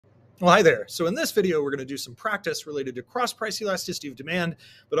Well, hi there. So in this video, we're going to do some practice related to cross-price elasticity of demand,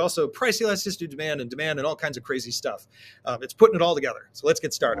 but also price elasticity of demand and all kinds of crazy stuff. It's putting it all together. So let's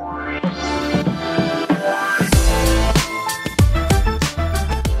get started.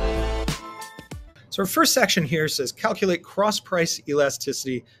 So our first section here says calculate cross-price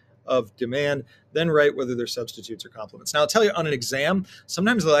elasticity of demand, then write whether they're substitutes or complements. Now, I'll tell you on an exam,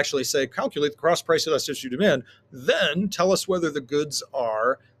 sometimes they'll actually say calculate the cross-price elasticity of demand, then tell us whether the goods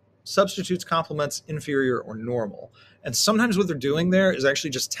are substitutes, complements, inferior, or normal. And sometimes what they're doing there is actually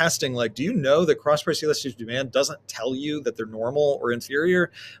just testing, like, do you know that cross-price elasticity of demand doesn't tell you that they're normal or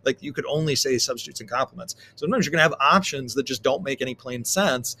inferior? Like, you could only say substitutes and complements. Sometimes you're going to have options that just don't make any plain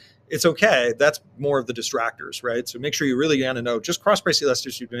sense. It's okay. That's more of the distractors, right? So make sure you really want to know just cross-price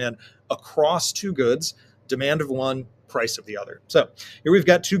elasticity of demand across two goods, demand of one, price of the other. So here we've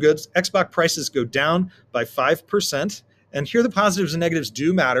got two goods. Xbox prices go down by 5%. And here the positives and negatives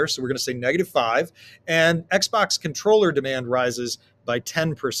do matter. So we're going to say -5. And Xbox controller demand rises by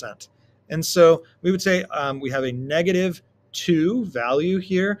 10%. And so we would say we have a -2 value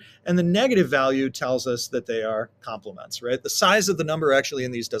here. And the negative value tells us that they are complements, right? The size of the number actually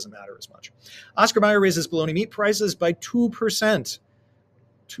in these doesn't matter as much. Oscar Mayer raises bologna meat prices by 2%.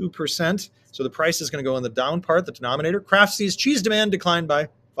 2%. So the price is going to go in the down part, the denominator. Kraft sees cheese demand decline by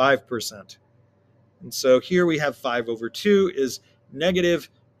 5%. And so here we have 5/2 is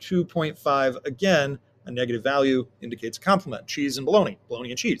 -2.5. Again, a negative value indicates a complement, cheese and bologna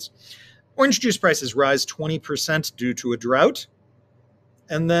and cheese. Orange juice prices rise 20% due to a drought.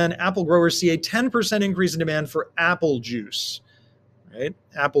 And then apple growers see a 10% increase in demand for apple juice, right?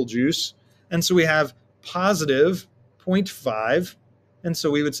 Apple juice. And so we have positive 0.5. And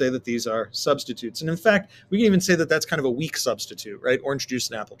so we would say that these are substitutes. And in fact, we can even say that that's kind of a weak substitute, right? Orange juice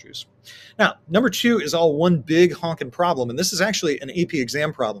and apple juice. Now, number 2 is all one big honking problem. And this is actually an AP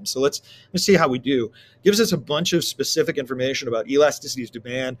exam problem. So let's see how we do. Gives us a bunch of specific information about elasticity of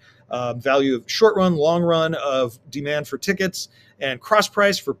demand, value of short run, long run of demand for tickets, and cross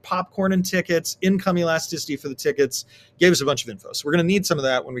price for popcorn and tickets, income elasticity for the tickets. Gave us a bunch of info. So we're going to need some of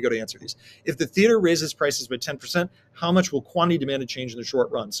that when we go to answer these. If the theater raises prices by 10%, how much will quantity demanded change in the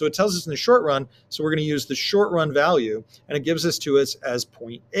short run? So it tells us in the short run, so we're going to use the short run value, and it gives us to us as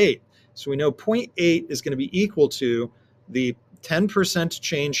 0.8. So we know 0.8 is going to be equal to the 10%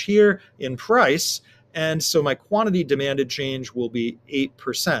 change here in price, and so my quantity demanded change will be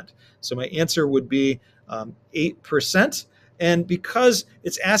 8%. So my answer would be 8%. And because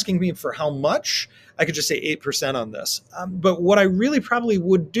it's asking me for how much, I could just say 8% on this. But what I really probably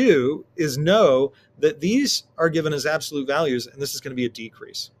would do is know that these are given as absolute values, and this is going to be a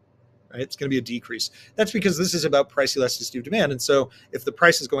decrease, right? It's going to be a decrease. That's because this is about price elasticity of demand. And so if the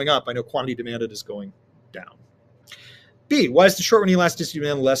price is going up, I know quantity demanded is going down. B, why is the short run elasticity of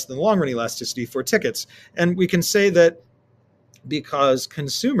demand less than long run elasticity for tickets? And we can say that because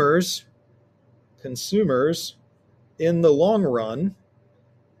consumers in the long run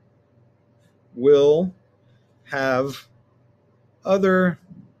will have other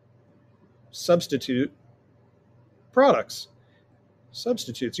substitute products.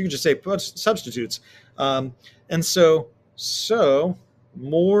 Substitutes. You can just say substitutes. And so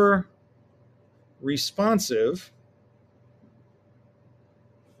more responsive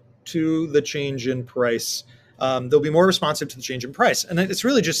to the change in price. They'll be more responsive to the change in price. And it's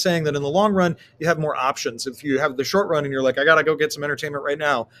really just saying that in the long run, you have more options. If you have the short run and you're like, I got to go get some entertainment right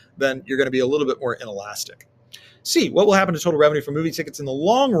now, then you're going to be a little bit more inelastic. C, what will happen to total revenue for movie tickets in the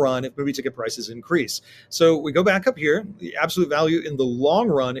long run if movie ticket prices increase? So we go back up here. The absolute value in the long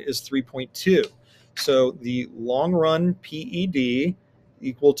run is 3.2. So the long run PED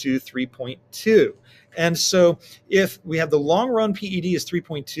equal to 3.2. And so if we have the long run PED is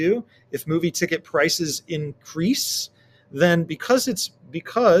 3.2, if movie ticket prices increase, then because it's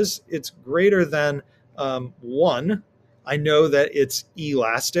greater than 1, I know that it's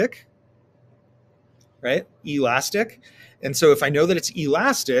elastic, right? Elastic. And so if I know that it's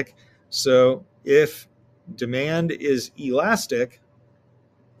elastic, so if demand is elastic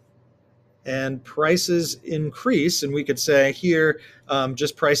and prices increase, and we could say here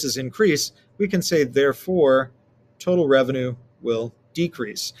just prices increase, we can say, therefore, total revenue will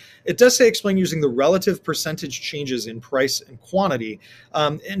decrease. It does say explain using the relative percentage changes in price and quantity.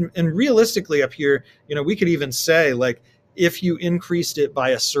 And realistically up here, we could even say, like, if you increased it by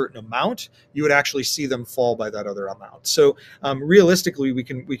a certain amount, you would actually see them fall by that other amount. So realistically, we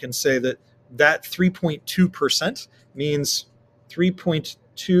can say that 3.2% means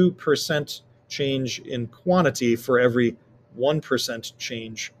 3.2% change in quantity for every 1%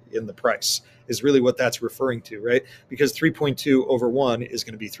 change in the price. is really what that's referring to, right? Because 3.2 over 1 is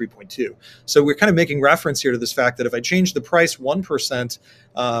going to be 3.2. So we're kind of making reference here to this fact that if I change the price 1%,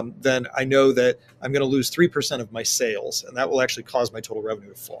 then I know that I'm going to lose 3% of my sales, and that will actually cause my total revenue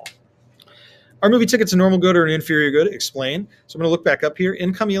to fall. Are movie tickets a normal good or an inferior good? Explain. So I'm going to look back up here.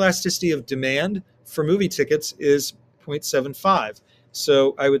 Income elasticity of demand for movie tickets is 0.75.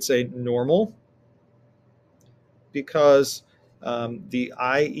 So I would say normal, because the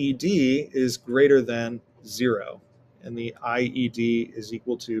IED is greater than 0, and the IED is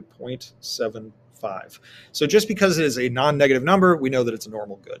equal to 0.75. So just because it is a non-negative number, we know that it's a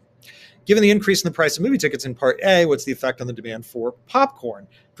normal good. Given the increase in the price of movie tickets in Part A, what's the effect on the demand for popcorn?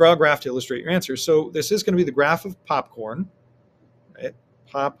 Draw a graph to illustrate your answer. So this is going to be the graph of popcorn, right?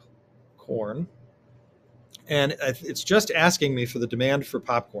 Popcorn. And it's just asking me for the demand for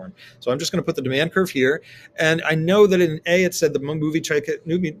popcorn. So I'm just going to put the demand curve here. And I know that in A, it said the movie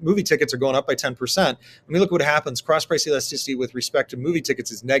tickets are going up by 10%. Let me look what happens. Cross-price elasticity with respect to movie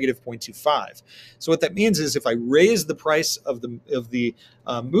tickets is negative 0.25. So what that means is if I raise the price of the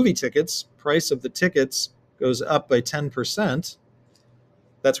movie tickets, price of the tickets goes up by 10%.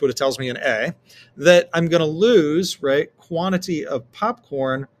 That's what it tells me in A. That I'm going to lose, right? Quantity of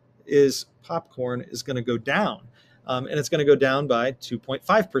popcorn is going to go down. And it's going to go down by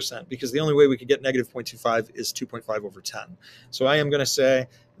 2.5%, because the only way we could get negative 0.25 is 2.5 over 10. So I am going to say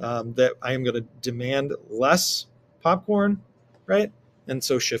that I am going to demand less popcorn, right? And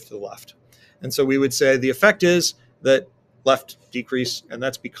so shift to the left. And so we would say the effect is that left decrease, and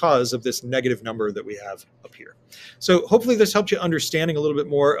that's because of this negative number that we have up here. So hopefully this helped you understanding a little bit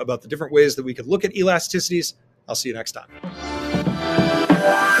more about the different ways that we could look at elasticities. I'll see you next time.